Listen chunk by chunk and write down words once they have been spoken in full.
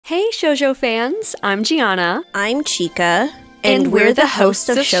Hey Shoujo fans, I'm Giana. I'm Chika. And we're the hosts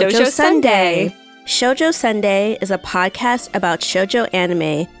of Shoujo Sundae. Shoujo Sundae is a podcast about shoujo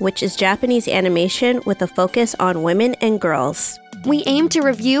anime, which is Japanese animation with a focus on women and girls. We aim to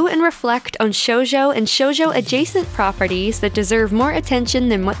review and reflect on shoujo and shoujo-adjacent properties that deserve more attention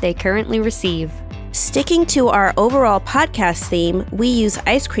than what they currently receive. Sticking to our overall podcast theme, we use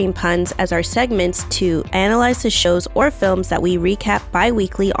ice cream puns as our segments to analyze the shows or films that we recap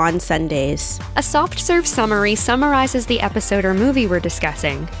bi-weekly on Sundays. A soft-serve summary summarizes the episode or movie we're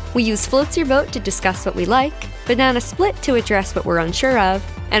discussing. We use Floats Your Boat to discuss what we like, Banana Split to address what we're unsure of,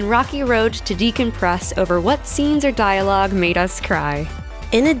 and Rocky Road to decompress over what scenes or dialogue made us cry.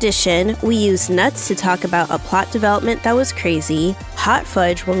 In addition, we use Nuts to talk about a plot development that was crazy, Hot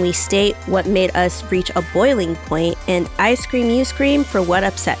Fudge when we state what made us reach a boiling point, and Ice Cream You Scream for what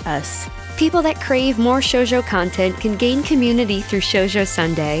upset us. People that crave more shoujo content can gain community through Shoujo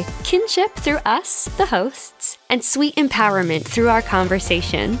Sundae, kinship through us, the hosts, and sweet empowerment through our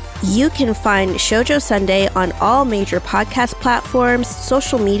conversation. You can find Shoujo Sundae on all major podcast platforms,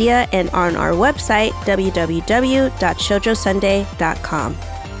 social media, and on our website, www.shoujosundae.com.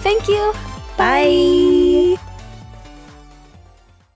 Thank you. Bye.